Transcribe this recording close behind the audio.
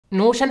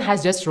Notion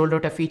has just rolled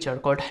out a feature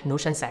called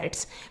Notion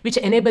Sites, which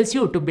enables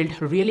you to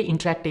build really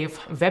interactive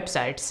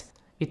websites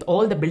with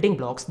all the building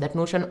blocks that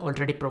Notion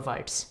already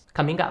provides.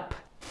 Coming up,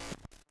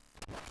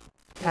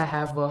 I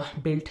have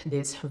built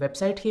this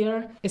website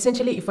here.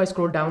 Essentially, if I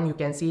scroll down, you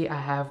can see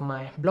I have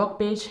my blog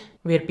page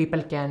where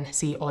people can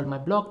see all my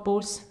blog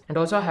posts, and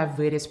also I have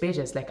various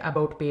pages like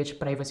about page,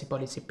 privacy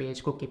policy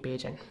page, cookie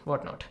page, and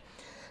whatnot.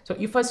 So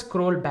if I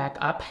scroll back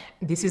up,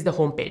 this is the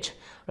home page.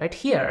 Right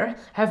here,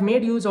 I have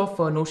made use of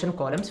Notion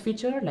columns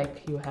feature,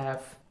 like you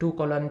have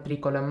 2-column,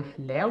 3-column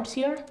layouts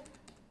here,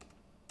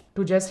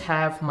 to just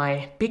have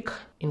my pick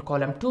in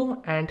column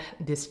 2 and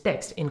this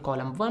text in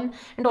column 1.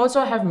 And also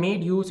I have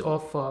made use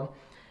of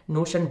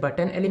Notion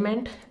button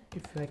element.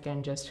 If I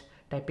can just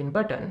type in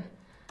button.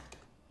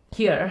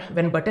 Here,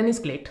 when button is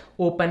clicked,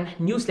 open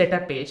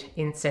newsletter page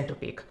in center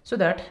pick, so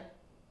that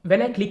when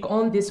I click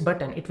on this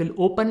button, it will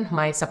open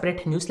my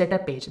separate newsletter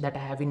page that I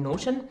have in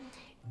Notion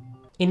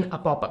in a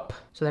pop-up,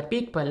 so that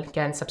people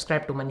can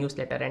subscribe to my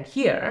newsletter. And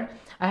here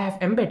I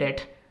have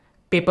embedded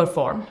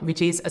Paperform,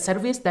 which is a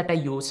service that I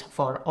use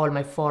for all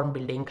my form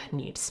building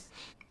needs.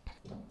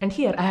 And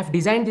here I have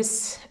designed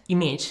this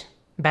image,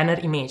 banner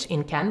image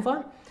in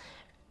Canva,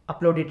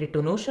 uploaded it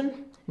to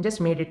Notion, and just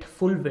made it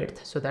full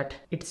width so that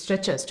it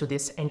stretches to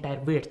this entire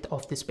width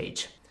of this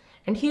page.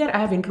 And here I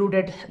have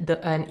included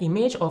an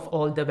image of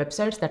all the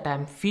websites that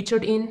I'm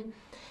featured in.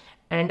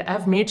 And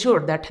I've made sure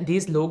that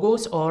these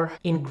logos are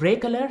in gray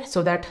color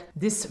so that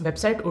this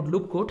website would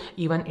look good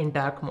even in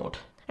dark mode.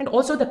 And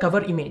also the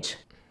cover image.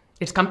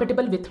 It's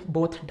compatible with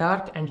both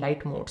dark and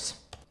light modes.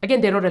 Again,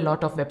 there are a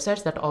lot of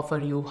websites that offer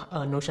you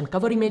Notion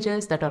cover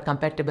images that are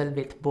compatible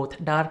with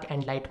both dark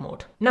and light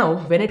mode. Now,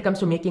 when it comes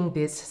to making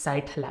this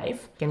site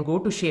live, you can go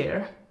to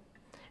share.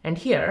 And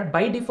here,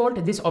 by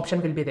default, this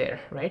option will be there,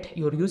 right?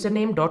 Your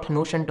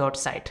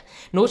username.notion.site.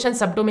 Notion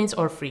subdomains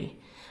are free.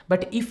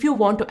 But if you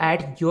want to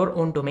add your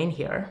own domain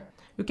here,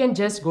 you can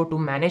just go to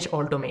manage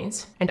all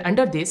domains. And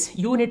under this,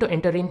 you need to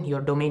enter in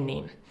your domain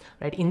name,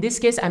 right? In this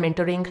case, I'm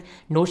entering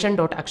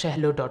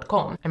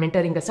notion.akshayhello.com. I'm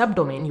entering a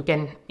subdomain. You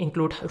can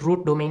include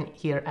root domain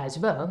here as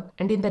well.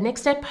 And in the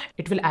next step,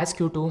 it will ask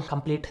you to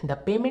complete the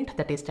payment,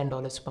 that is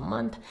 $10 per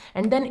month.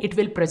 And then it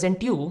will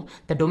present you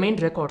the domain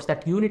records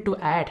that you need to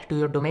add to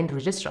your domain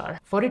registrar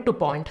for it to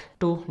point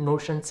to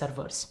Notion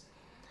servers.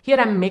 Here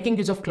I'm making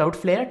use of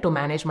Cloudflare to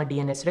manage my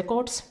DNS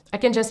records. I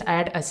can just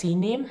add a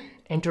CNAME,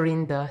 enter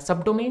in the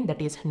subdomain, that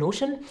is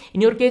Notion.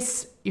 In your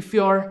case, if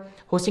you're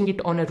hosting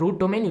it on a root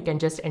domain, you can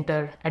just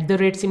enter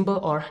 @ symbol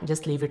or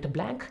just leave it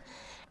blank.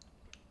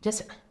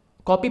 Just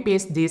copy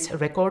paste these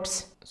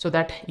records so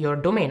that your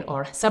domain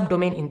or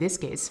subdomain in this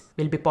case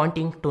will be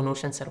pointing to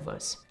Notion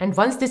servers. And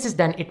once this is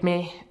done, it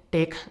may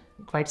take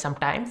quite some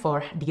time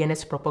for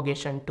DNS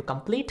propagation to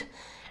complete.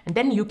 And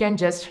then you can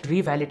just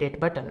revalidate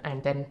button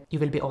and then you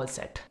will be all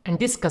set. And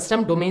this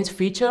custom domains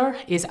feature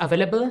is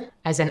available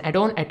as an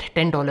add-on at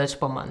 $10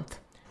 per month,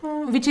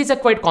 which is a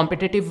quite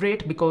competitive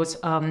rate because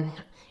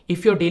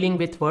if you're dealing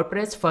with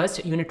WordPress,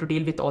 first you need to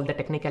deal with all the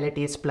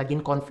technicalities,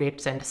 plugin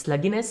conflicts and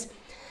slugginess.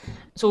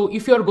 So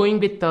if you're going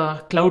with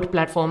cloud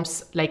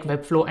platforms like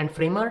Webflow and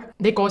Framer,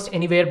 they cost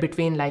anywhere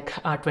between like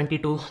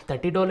 $20 to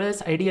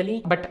 $30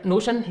 ideally. But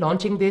Notion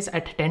launching this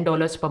at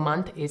 $10 per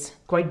month is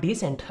quite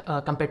decent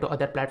compared to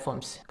other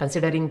platforms,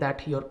 considering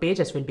that your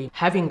pages will be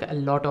having a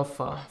lot of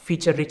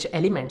feature-rich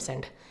elements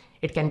and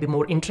it can be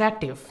more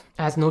interactive,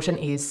 as Notion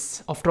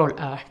is, after all,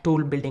 a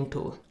tool building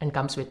tool and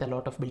comes with a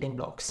lot of building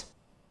blocks.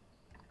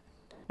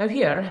 Now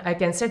here, I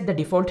can set the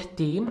default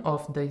theme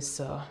of this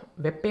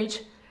web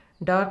page.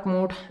 Dark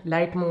mode,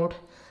 light mode.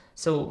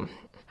 So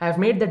I have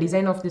made the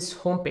design of this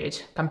home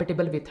page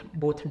compatible with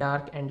both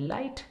dark and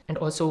light. And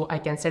also I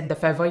can set the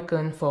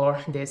favicon for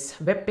this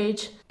web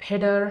page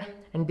header,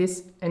 and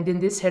in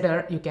this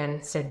header you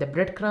can set the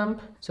breadcrumb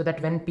so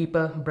that when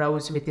people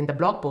browse within the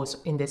blog post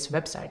in this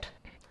website,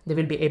 they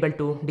will be able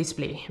to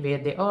display where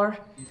they are.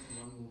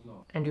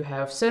 And you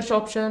have search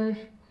option,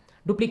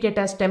 duplicate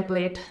as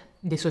template.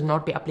 This would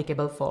not be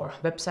applicable for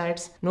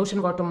websites.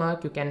 Notion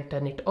watermark, you can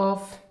turn it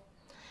off.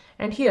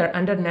 And here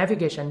under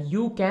navigation,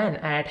 you can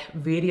add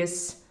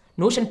various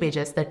Notion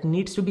pages that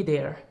needs to be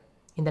there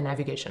in the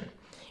navigation.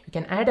 You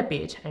can add a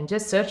page and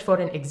just search for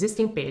an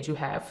existing page you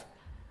have.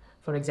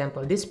 For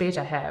example, this page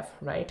I have,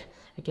 right?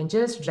 I can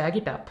just drag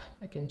it up.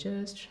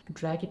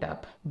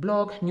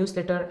 Blog,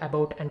 newsletter,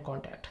 about, and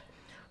contact,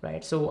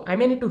 right? So I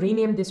may need to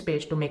rename this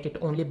page to make it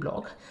only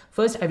blog.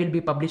 First, I will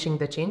be publishing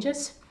the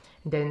changes.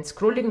 Then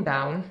scrolling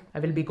down,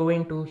 I will be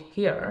going to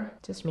here,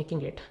 just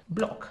making it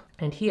blog.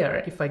 And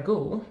here, if I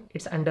go,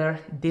 it's under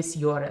this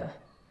URL.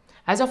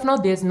 As of now,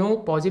 there's no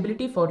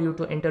possibility for you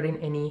to enter in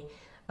any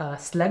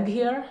slug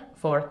here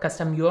for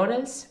custom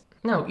URLs.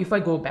 Now, if I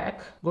go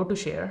back, go to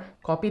share,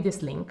 copy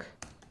this link,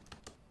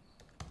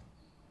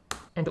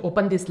 and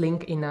open this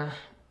link in a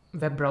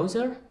web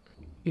browser,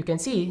 you can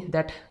see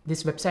that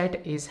this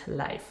website is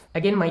live.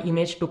 Again, my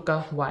image took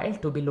a while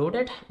to be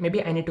loaded.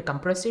 Maybe I need to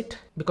compress it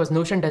because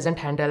Notion doesn't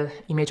handle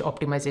image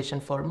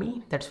optimization for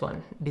me. That's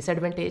one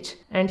disadvantage.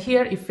 And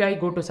here, if I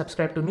go to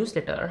subscribe to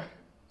newsletter,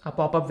 a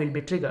pop-up will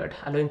be triggered,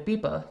 allowing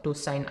people to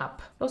sign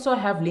up. Also, I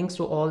have links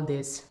to all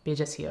these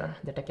pages here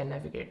that I can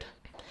navigate.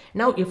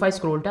 Now, if I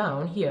scroll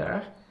down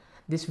here,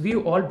 this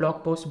view all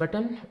blog posts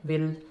button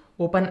will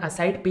open a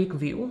side peek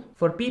view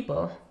for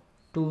people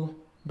to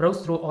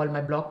browse through all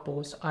my blog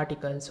posts,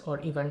 articles,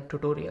 or even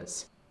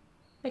tutorials.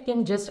 I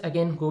can just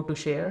again go to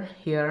share.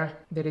 Here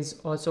there is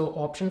also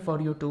option for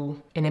you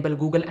to enable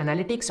Google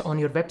Analytics on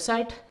your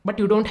website, but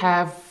you don't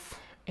have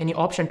any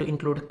option to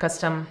include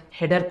custom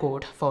header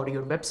code for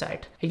your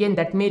website. Again,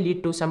 that may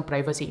lead to some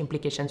privacy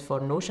implications for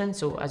Notion.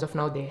 So as of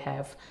now, they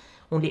have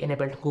only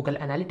enabled Google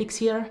Analytics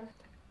here.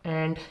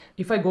 And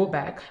if I go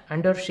back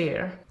under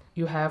share,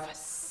 you have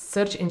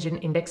search engine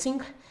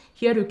indexing.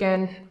 Here you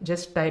can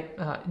just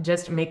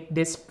just make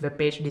this web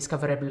page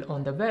discoverable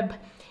on the web.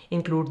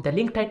 Include the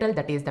link title,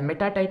 that is the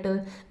meta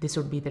title. This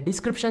would be the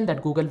description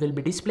that Google will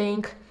be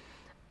displaying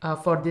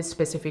for this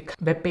specific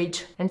web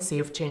page, and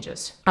save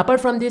changes.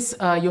 Apart from this,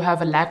 you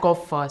have a lack of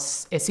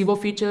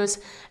SEO features,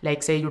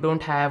 like say you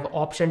don't have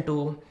option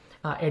to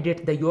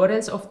edit the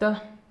URLs of the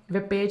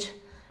web page.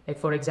 Like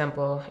for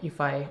example,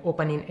 if I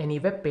open in any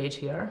web page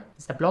here,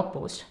 it's the blog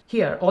post.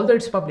 Here, although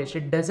it's published,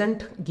 it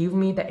doesn't give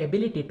me the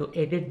ability to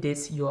edit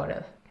this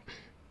URL.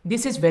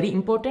 This is very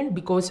important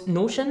because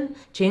Notion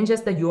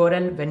changes the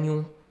URL when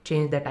you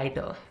change the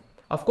title.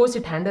 Of course,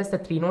 it handles the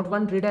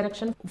 301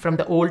 redirection from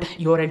the old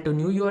URL to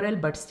new URL,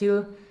 but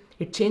still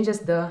it changes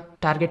the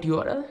target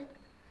URL.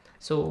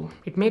 So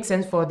it makes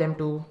sense for them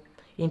to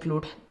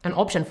include an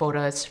option for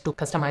us to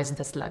customize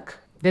the slug.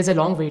 There's a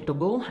long way to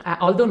go.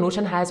 Although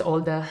Notion has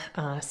all the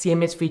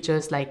CMS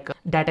features like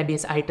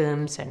database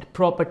items and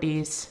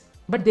properties,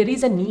 but there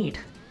is a need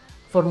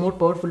for more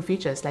powerful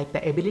features like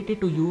the ability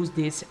to use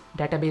these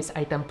database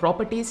item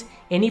properties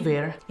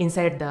anywhere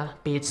inside the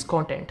page's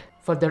content,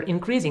 further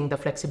increasing the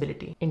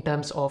flexibility in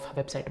terms of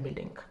website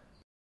building.